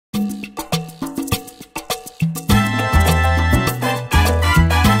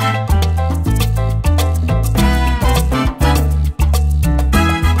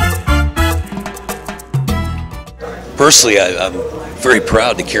Firstly, I'm very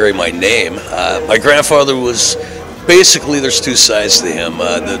proud to carry my name. My grandfather was basically, there's two sides to him.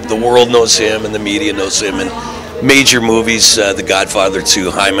 The world knows him and the media knows him. And major movies, The Godfather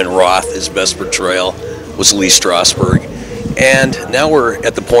 2, Hyman Roth, his best portrayal was Lee Strasberg. And now we're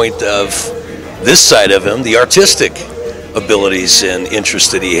at the point of this side of him, the artistic abilities and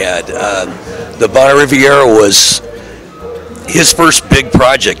interest that he had. The Riviera was his first big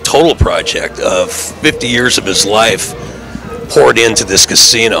project, total project of 50 years of his life poured into this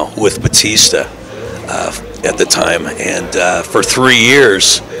casino with Batista at the time. And for 3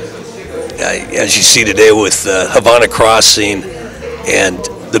 years, as you see today with Havana Crossing and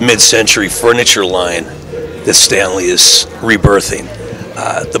the Midcentury furniture line that Stanley is rebirthing.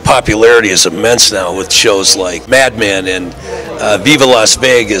 The popularity is immense now with shows like Mad Men and Viva Las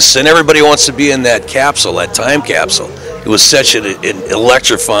Vegas, and everybody wants to be in that capsule, that time capsule. It was such an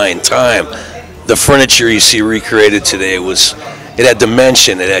electrifying time. The furniture you see recreated today it had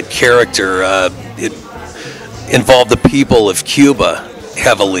dimension, it had character, it involved the people of Cuba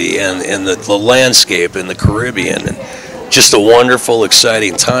heavily and the landscape in the Caribbean. And just a wonderful,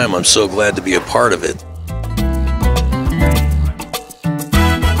 exciting time. I'm so glad to be a part of it.